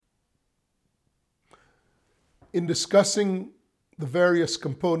In discussing the various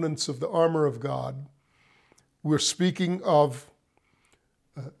components of the armor of God, we're speaking of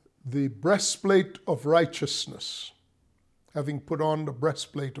the breastplate of righteousness, having put on the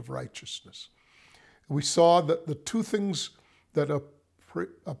breastplate of righteousness. We saw that the two things that are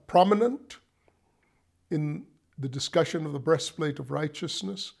prominent in the discussion of the breastplate of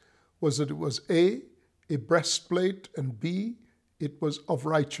righteousness was that it was A, a breastplate, and B, it was of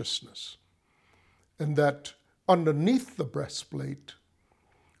righteousness. And that underneath the breastplate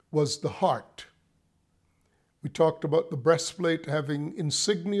was the heart. We talked about the breastplate having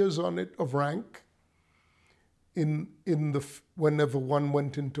insignias on it of rank whenever one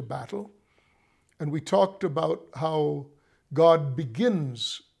went into battle. And we talked about how God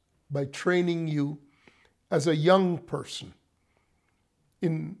begins by training you as a young person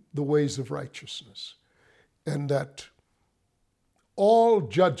in the ways of righteousness. And that all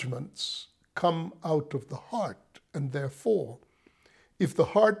judgments come out of the heart. And therefore, if the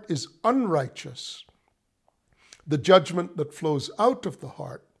heart is unrighteous, the judgment that flows out of the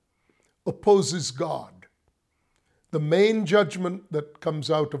heart opposes God. The main judgment that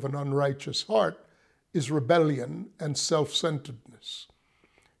comes out of an unrighteous heart is rebellion and self-centeredness.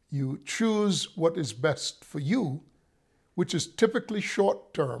 You choose what is best for you, which is typically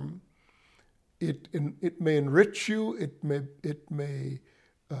short-term. It may enrich you, it may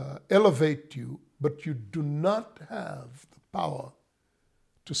elevate you, but you do not have the power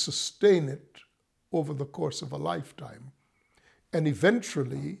to sustain it over the course of a lifetime. And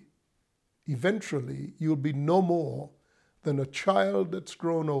eventually, you'll be no more than a child that's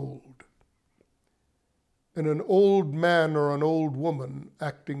grown old. And an old man or an old woman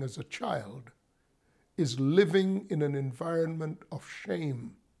acting as a child is living in an environment of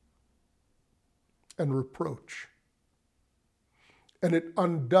shame and reproach. And it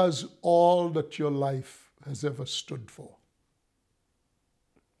undoes all that your life has ever stood for.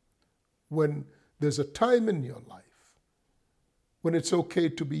 When there's a time in your life when it's okay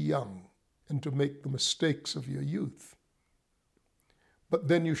to be young and to make the mistakes of your youth. But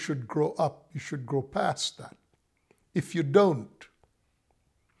then you should grow up, you should grow past that. If you don't,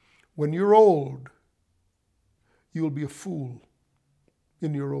 when you're old, you'll be a fool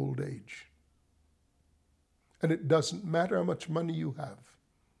in your old age. And it doesn't matter how much money you have.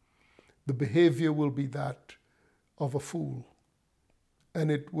 The behavior will be that of a fool. And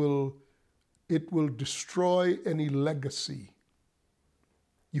it will destroy any legacy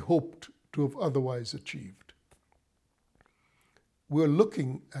you hoped to have otherwise achieved. We're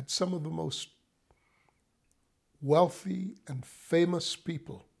looking at some of the most wealthy and famous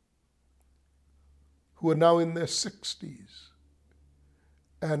people who are now in their 60s.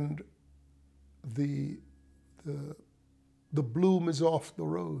 And the bloom is off the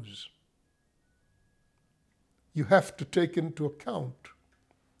rose. You have to take into account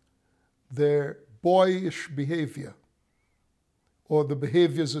their boyish behavior or the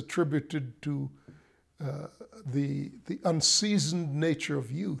behaviors attributed to the unseasoned nature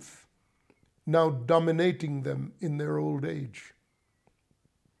of youth now dominating them in their old age.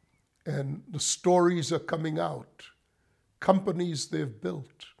 And the stories are coming out. Companies they've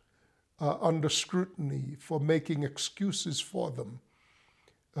built are under scrutiny for making excuses for them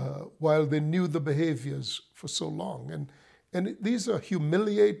while they knew the behaviors for so long. And these are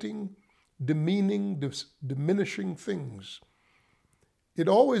humiliating, demeaning, diminishing things. It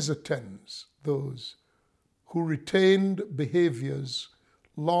always attends those who retained behaviors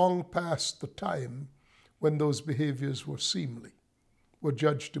long past the time when those behaviors were seemly, were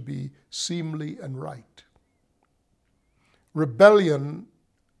judged to be seemly and right. Rebellion,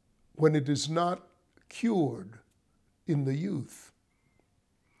 when it is not cured in the youth,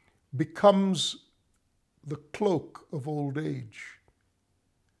 becomes the cloak of old age.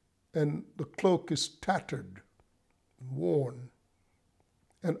 And the cloak is tattered and worn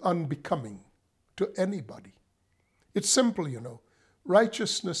and unbecoming to anybody. It's simple, you know.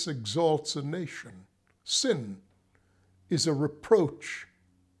 Righteousness exalts a nation. Sin is a reproach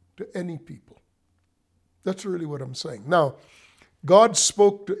to any people. That's really what I'm saying. Now, God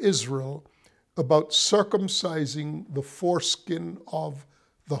spoke to Israel about circumcising the foreskin of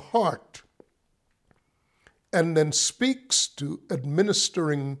the heart, and then speaks to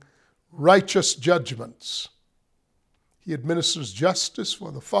administering righteous judgments. He administers justice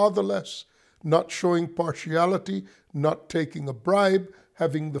for the fatherless, not showing partiality, not taking a bribe,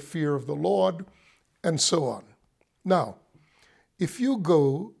 having the fear of the Lord, and so on. Now, if you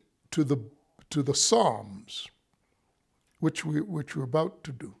go to the Psalms, which we're about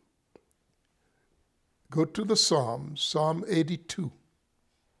to do, go to the Psalms, Psalm 82,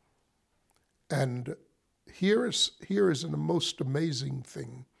 and here is a most amazing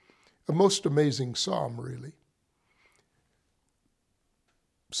thing, a most amazing psalm, really.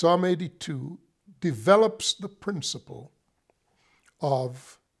 Psalm 82 develops the principle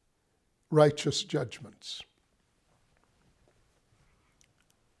of righteous judgments.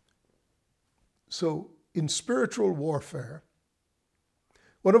 So, in spiritual warfare,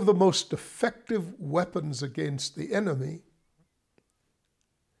 one of the most effective weapons against the enemy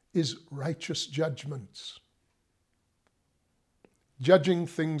is righteous judgments. Judging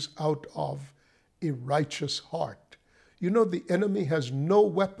things out of a righteous heart. You know, the enemy has no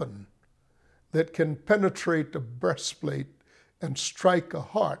weapon that can penetrate a breastplate and strike a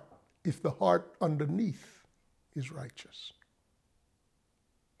heart if the heart underneath is righteous.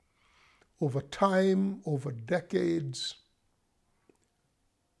 Over time, over decades,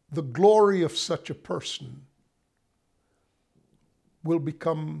 the glory of such a person will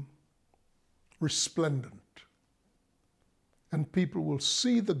become resplendent. And people will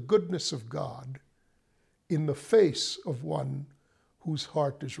see the goodness of God in the face of one whose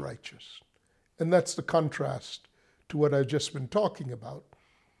heart is righteous. And that's the contrast to what I've just been talking about.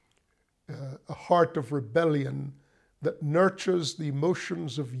 A heart of rebellion that nurtures the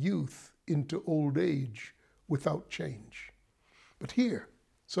emotions of youth into old age without change. But here,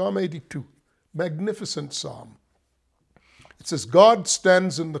 Psalm 82, magnificent psalm. It says, God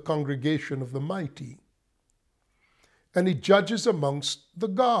stands in the congregation of the mighty, and he judges amongst the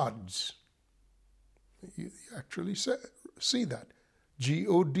gods. You actually see that.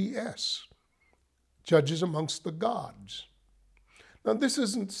 G-O-D-S. Judges amongst the gods. Now, this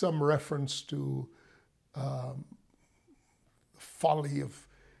isn't some reference to the folly of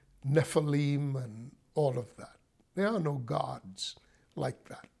Nephilim and all of that. There are no gods like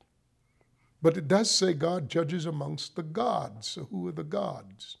that. But it does say God judges amongst the gods. So who are the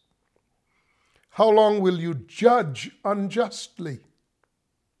gods? How long will you judge unjustly?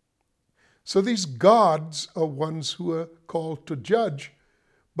 So these gods are ones who are called to judge,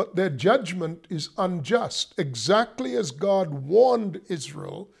 but their judgment is unjust, exactly as God warned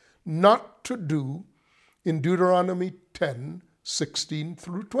Israel not to do in Deuteronomy 10, 16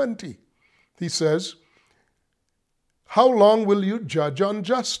 through 20. He says, how long will you judge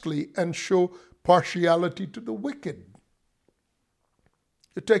unjustly and show partiality to the wicked?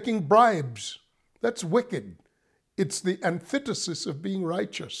 You're taking bribes. That's wicked. It's the antithesis of being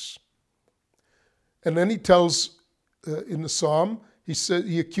righteous. And then he tells in the psalm,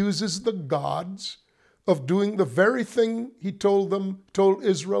 he accuses the gods of doing the very thing he told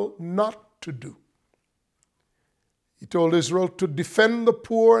Israel not to do. He told Israel to defend the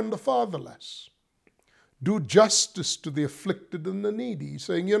poor and the fatherless. Do justice to the afflicted and the needy. He's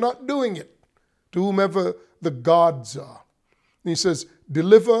saying you're not doing it to whomever the gods are. And he says,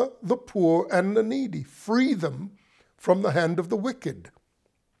 deliver the poor and the needy. Free them from the hand of the wicked.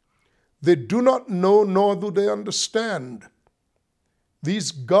 They do not know, nor do they understand.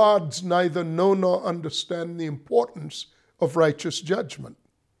 These gods neither know nor understand the importance of righteous judgment.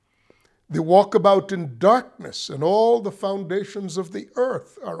 They walk about in darkness, and all the foundations of the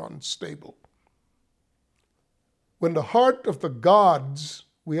earth are unstable. When the heart of the gods,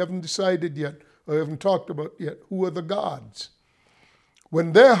 we haven't decided yet, or haven't talked about yet, who are the gods?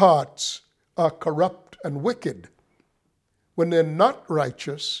 When their hearts are corrupt and wicked, when they're not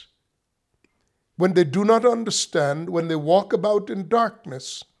righteous, when they do not understand, when they walk about in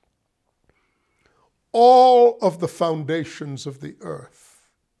darkness, all of the foundations of the earth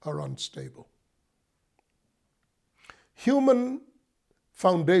are unstable. Human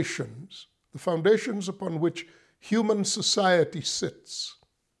foundations, the foundations upon which human society sits,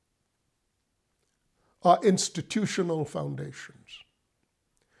 are institutional foundations.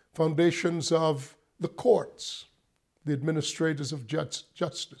 Foundations of the courts, the administrators of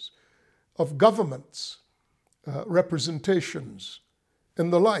justice, of governments, representations,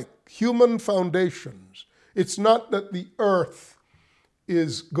 and the like. Human foundations. It's not that the earth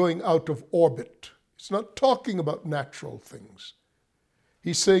is going out of orbit. It's not talking about natural things.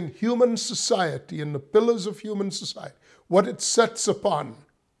 He's saying human society and the pillars of human society, what it sets upon,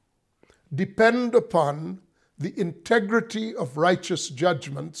 depend upon the integrity of righteous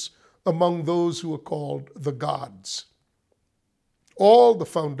judgments among those who are called the gods. All the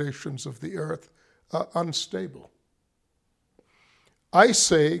foundations of the earth are unstable. I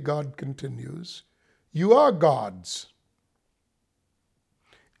say, God continues, you are gods,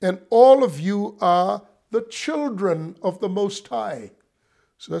 and all of you are the children of the Most High.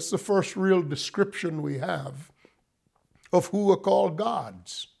 So that's the first real description we have of who are called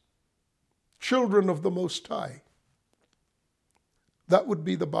gods. Children of the Most High. That would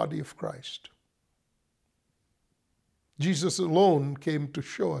be the body of Christ. Jesus alone came to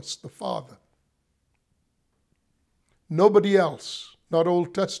show us the Father. Nobody else, not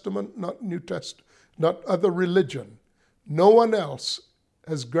Old Testament, not New Testament, not other religion, no one else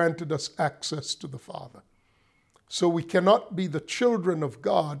has granted us access to the Father. So we cannot be the children of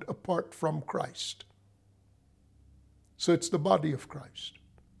God apart from Christ. So it's the body of Christ.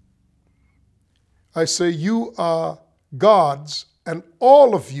 I say you are God's, and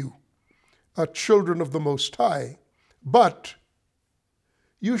all of you are children of the Most High, but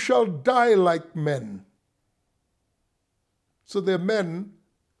you shall die like men. So they're men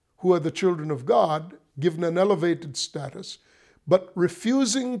who are the children of God, given an elevated status, but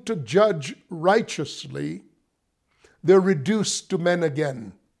refusing to judge righteously, they're reduced to men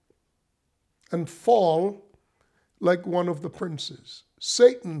again and fall like one of the princes.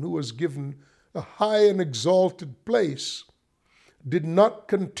 Satan, who was given a high and exalted place, did not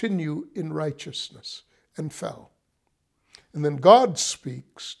continue in righteousness and fell. And then God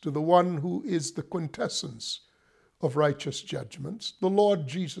speaks to the one who is the quintessence of righteous judgments, the Lord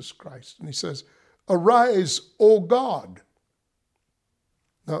Jesus Christ. And he says, "Arise, O God."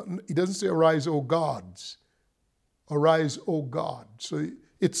 Now, he doesn't say arise, O gods. Arise, O God. So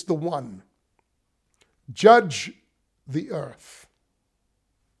it's the one. Judge the earth.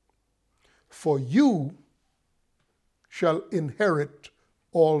 For you shall inherit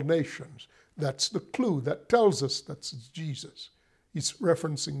all nations. That's the clue that tells us that's Jesus. He's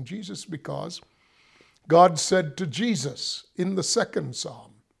referencing Jesus because God said to Jesus in the second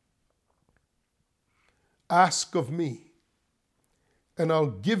psalm, "Ask of me, and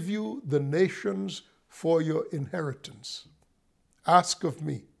I'll give you the nations for your inheritance. Ask of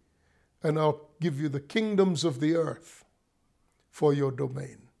me, and I'll give you the kingdoms of the earth for your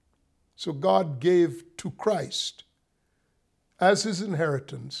domain." So God gave to Christ as his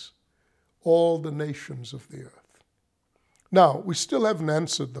inheritance all the nations of the earth. Now, we still haven't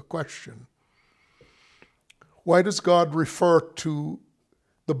answered the question, why does God refer to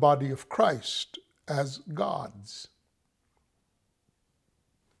the body of Christ as God's?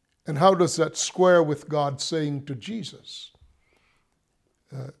 And how does that square with God saying to Jesus,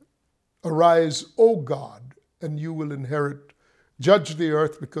 "Arise, O God, and you will judge the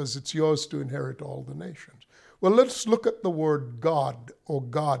earth because it's yours to inherit all the nations"? Well, let's look at the word God or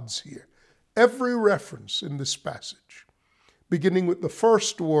gods here. Every reference in this passage, beginning with the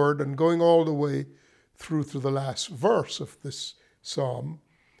first word and going all the way through to the last verse of this psalm,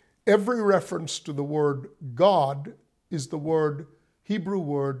 every reference to the word God is the Hebrew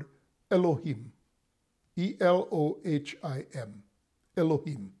word Elohim. Elohim.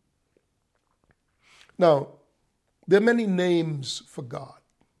 Elohim. Now, there are many names for God.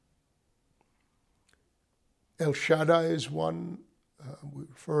 El Shaddai is one. We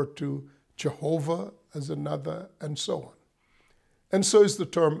refer to Jehovah as another, and so on. And so is the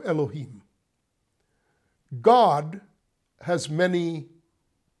term Elohim. God has many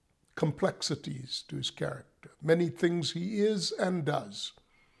complexities to his character, many things he is and does,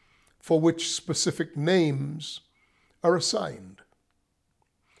 for which specific names are assigned.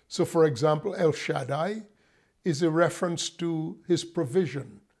 So, for example, El Shaddai is a reference to his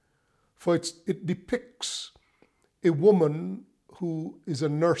provision, for it depicts a woman who is a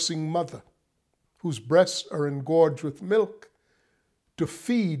nursing mother, whose breasts are engorged with milk to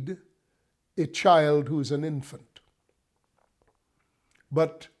feed a child who is an infant.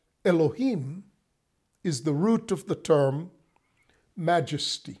 But Elohim is the root of the term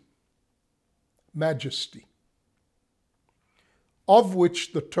majesty, of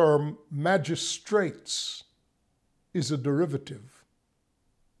which the term magistrates is a derivative.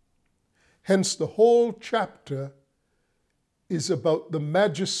 Hence, the whole chapter is about the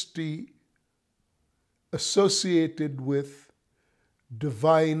majesty associated with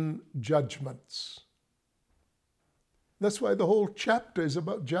divine judgments. That's why the whole chapter is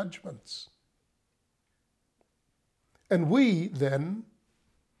about judgments. And we, then,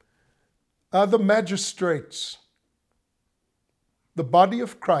 are the magistrates. The body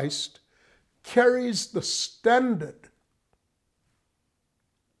of Christ carries the standard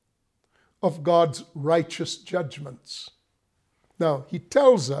of God's righteous judgments. Now, he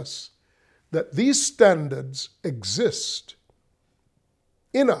tells us that these standards exist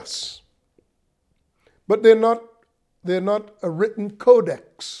in us, but they're not a written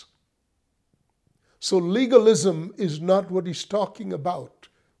codex. So legalism is not what he's talking about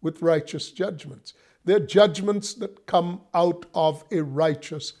with righteous judgments. They're judgments that come out of a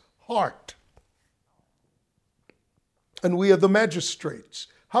righteous heart. And we are the magistrates.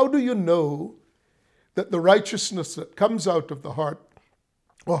 How do you know that the righteousness that comes out of the heart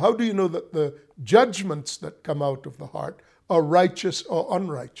Or how do you know that the judgments that come out of the heart are righteous or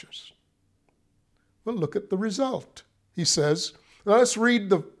unrighteous? Well, look at the result. He says, now let's read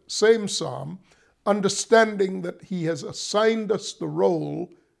the same psalm, understanding that he has assigned us the role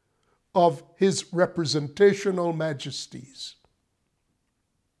of his representational majesties.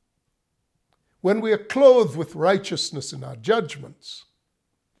 When we are clothed with righteousness in our judgments,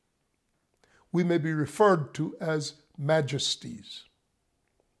 we may be referred to as majesties.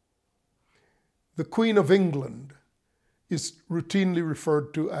 The Queen of England is routinely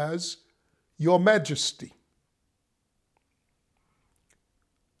referred to as Your Majesty.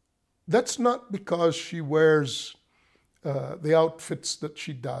 That's not because she wears the outfits that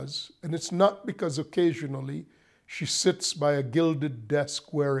she does, and it's not because occasionally she sits by a gilded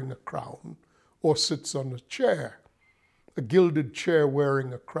desk wearing a crown, or sits on a chair, a gilded chair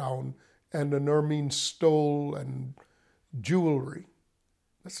wearing a crown and an ermine stole and jewelry.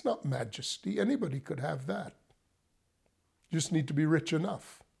 That's not majesty. Anybody could have that. You just need to be rich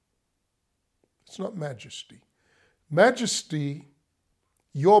enough. It's not majesty. Majesty,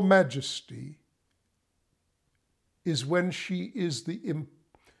 Your Majesty, is when she's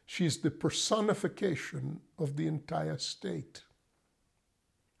the personification of the entire state.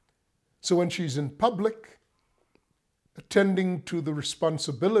 So when she's in public, attending to the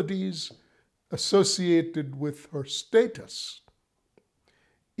responsibilities associated with her status,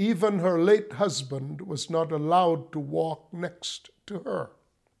 even her late husband was not allowed to walk next to her.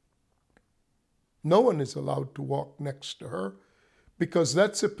 No one is allowed to walk next to her because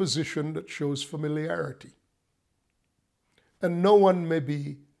that's a position that shows familiarity. And no one may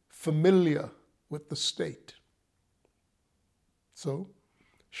be familiar with the state. So,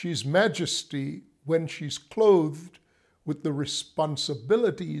 she's majesty when she's clothed with the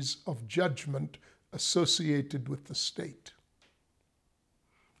responsibilities of judgment associated with the state.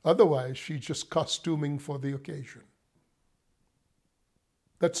 Otherwise, she's just costuming for the occasion.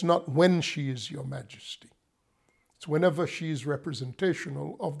 That's not when she is Your Majesty. It's whenever she is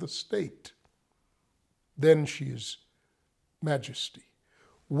representational of the state. Then she is majesty.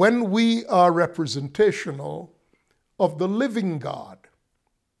 When we are representational of the living God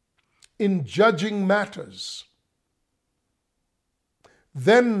in judging matters,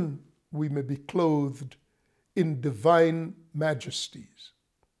 then we may be clothed in divine majesties,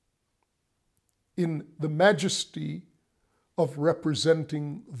 in the majesty of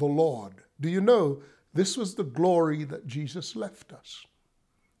representing the Lord. Do you know, this was the glory that Jesus left us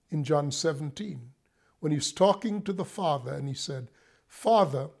in John 17, when he was talking to the Father and he said,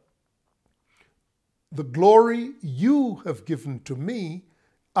 Father, the glory you have given to me,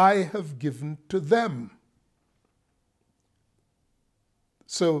 I have given to them.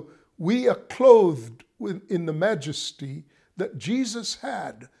 So we are clothed in the majesty that Jesus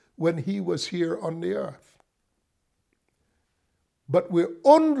had when he was here on the earth. But we're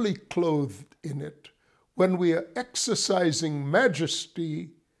only clothed in it when we are exercising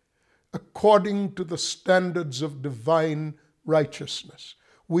majesty according to the standards of divine righteousness.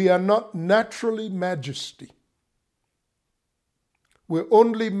 We are not naturally majesty. We're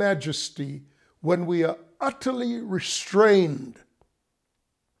only majesty when we are utterly restrained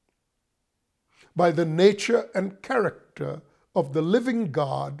by the nature and character of the living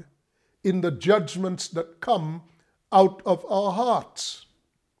God in the judgments that come out of our hearts.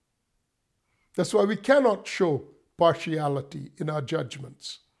 That's why we cannot show partiality in our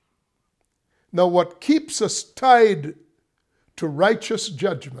judgments. Now, what keeps us tied to righteous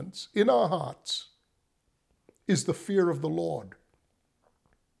judgments in our hearts is the fear of the Lord.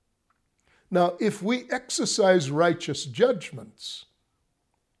 Now, if we exercise righteous judgments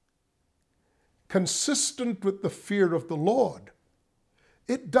consistent with the fear of the Lord,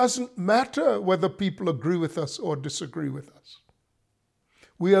 it doesn't matter whether people agree with us or disagree with us.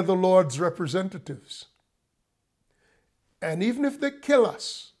 We are the Lord's representatives. And even if they kill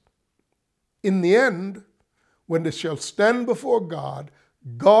us, in the end, when they shall stand before God,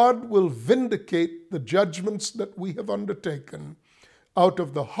 God will vindicate the judgments that we have undertaken out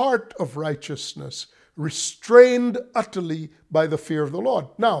of the heart of righteousness, restrained utterly by the fear of the Lord.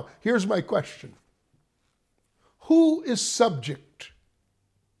 Now, here's my question. Who is subject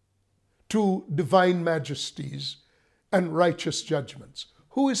to divine majesties and righteous judgments?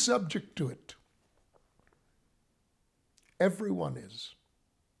 Who is subject to it? Everyone is.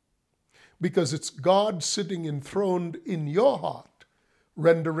 Because it's God sitting enthroned in your heart,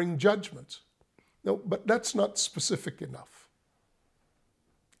 rendering judgments. No, but that's not specific enough.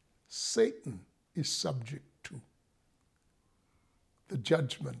 Satan is subject to the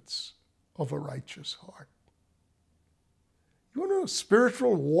judgments of a righteous heart. You want to know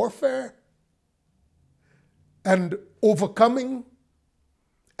spiritual warfare? And overcoming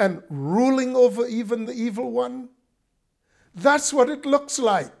and ruling over even the evil one? That's what it looks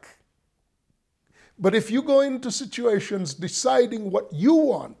like. But if you go into situations deciding what you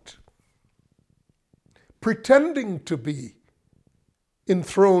want, pretending to be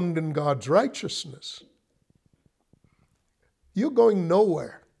enthroned in God's righteousness, you're going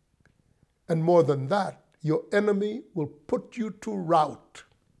nowhere. And more than that, your enemy will put you to rout.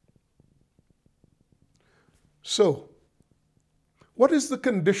 So, what is the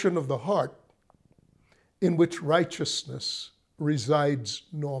condition of the heart in which righteousness resides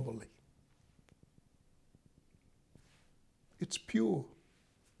normally? It's pure.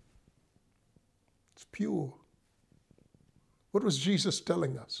 It's pure. What was Jesus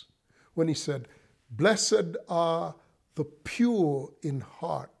telling us when he said, "Blessed are the pure in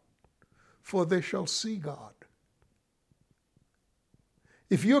heart, for they shall see God"?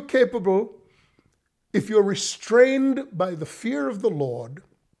 If you're capable, if you're restrained by the fear of the Lord,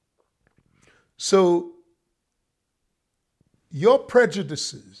 so your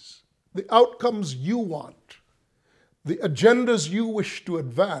prejudices, the outcomes you want, the agendas you wish to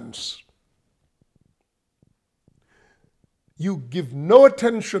advance, you give no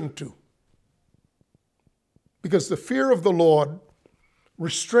attention to, because the fear of the Lord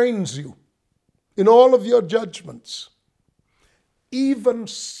restrains you in all of your judgments. Even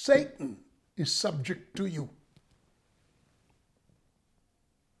Satan is subject to you,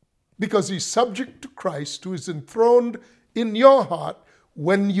 because he's subject to Christ, who is enthroned in your heart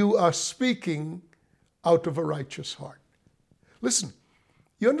when you are speaking out of a righteous heart. Listen,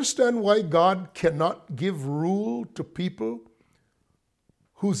 you understand why God cannot give rule to people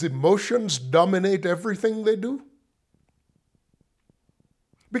whose emotions dominate everything they do?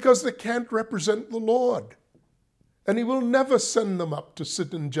 Because they can't represent the Lord. And he will never send them up to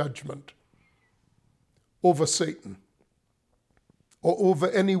sit in judgment over Satan or over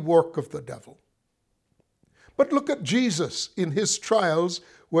any work of the devil. But look at Jesus in his trials,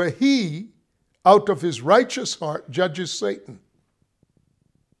 where he, out of his righteous heart, judges Satan.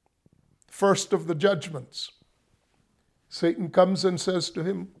 First of the judgments, Satan comes and says to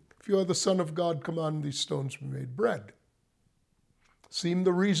him, "If you are the Son of God, command these stones to be made bread." Seemed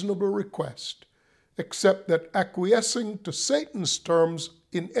a reasonable request, except that acquiescing to Satan's terms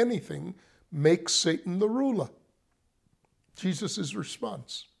in anything makes Satan the ruler. Jesus'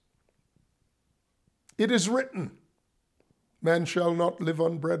 response: "It is written, man shall not live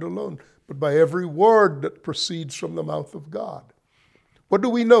on bread alone, but by every word that proceeds from the mouth of God." What do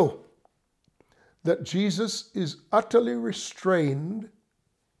we know? That Jesus is utterly restrained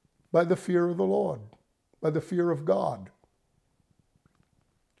by the fear of the Lord, by the fear of God.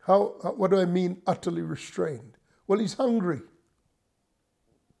 What do I mean utterly restrained? Well, he's hungry.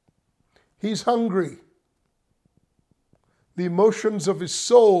 He's hungry. The emotions of his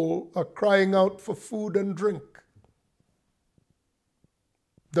soul are crying out for food and drink.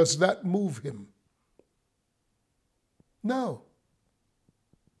 Does that move him? No.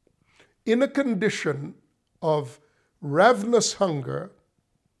 In a condition of ravenous hunger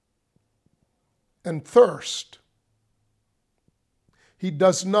and thirst, he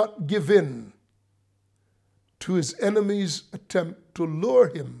does not give in to his enemy's attempt to lure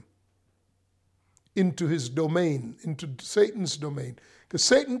him into his domain, into Satan's domain. Because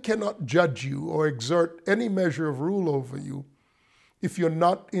Satan cannot judge you or exert any measure of rule over you if you're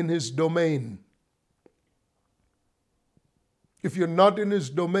not in his domain. If you're not in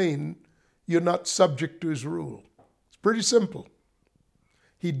his domain, you're not subject to his rule. It's pretty simple.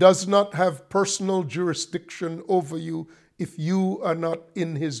 He does not have personal jurisdiction over you if you are not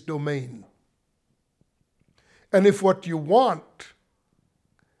in his domain. And if what you want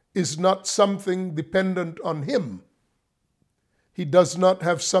is not something dependent on him, he does not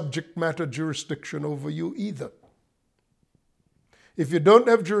have subject matter jurisdiction over you either. If you don't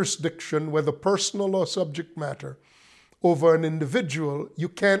have jurisdiction, whether personal or subject matter, over an individual, you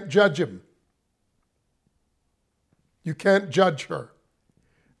can't judge him. You can't judge her.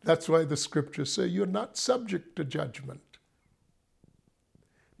 That's why the scriptures say you're not subject to judgment.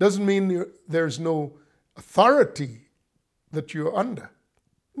 Doesn't mean there's no authority that you're under.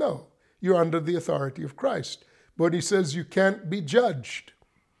 No, you're under the authority of Christ. But he says you can't be judged.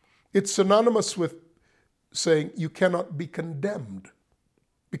 It's synonymous with saying you cannot be condemned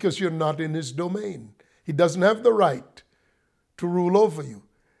because you're not in his domain. He doesn't have the right to rule over you.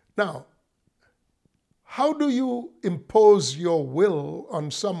 Now, how do you impose your will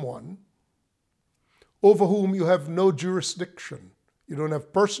on someone over whom you have no jurisdiction? You don't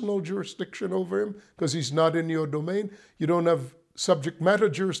have personal jurisdiction over him because he's not in your domain. You don't have subject matter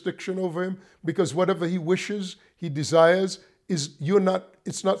jurisdiction over him because whatever he wishes, he desires, it's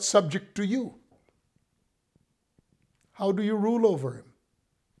not subject to you. How do you rule over him?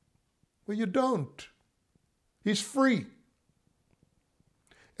 Well, you don't. He's free.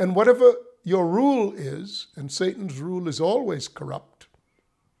 And whatever your rule is, and Satan's rule is always corrupt,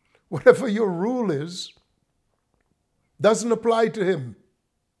 whatever your rule is, doesn't apply to him.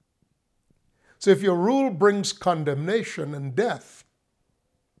 So if your rule brings condemnation and death,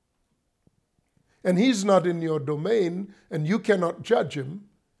 and he's not in your domain, and you cannot judge him,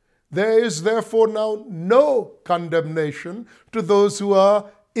 there is therefore now no condemnation to those who are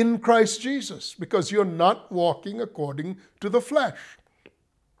in Christ Jesus, because you're not walking according to the flesh.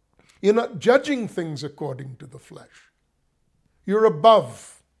 You're not judging things according to the flesh. You're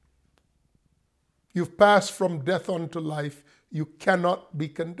above. You've passed from death unto life. You cannot be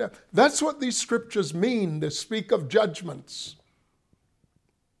condemned. That's what these scriptures mean. They speak of judgments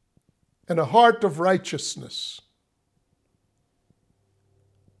and a heart of righteousness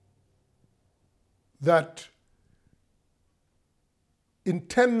that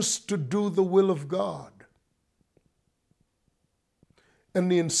intends to do the will of God.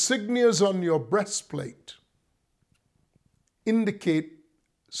 And the insignias on your breastplate indicate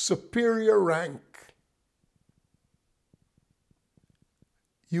superior rank.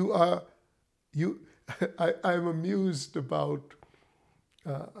 I'm amused about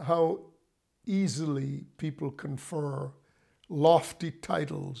how easily people confer lofty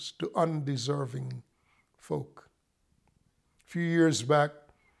titles to undeserving folk. A few years back,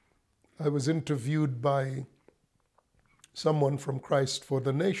 I was interviewed by someone from Christ for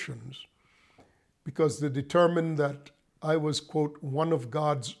the Nations because they determined that I was, quote, one of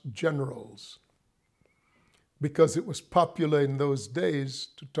God's generals, because it was popular in those days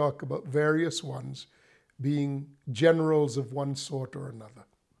to talk about various ones being generals of one sort or another.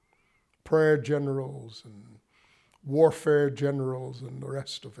 Prayer generals and warfare generals and the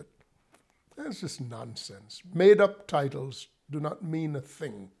rest of it. That's just nonsense. Made-up titles do not mean a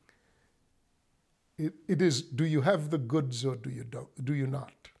thing. It is, do you have the goods or do you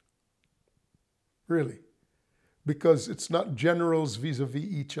not? Really. Because it's not generals vis-a-vis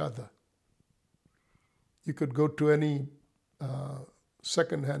each other. You could go to any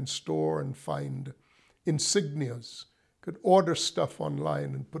secondhand store and find insignias. You could order stuff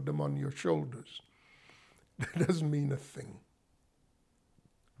online and put them on your shoulders. That doesn't mean a thing.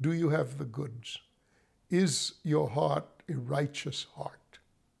 Do you have the goods? Is your heart a righteous heart?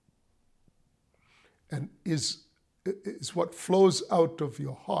 And is what flows out of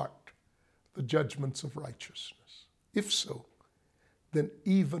your heart the judgments of righteousness? If so, then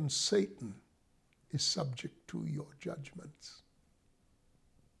even Satan is subject to your judgments.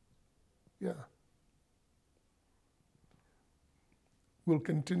 Yeah. We'll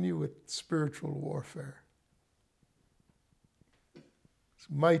continue with spiritual warfare. It's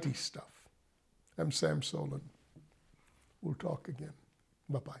mighty stuff. I'm Sam Solan. We'll talk again.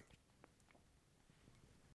 Bye-bye.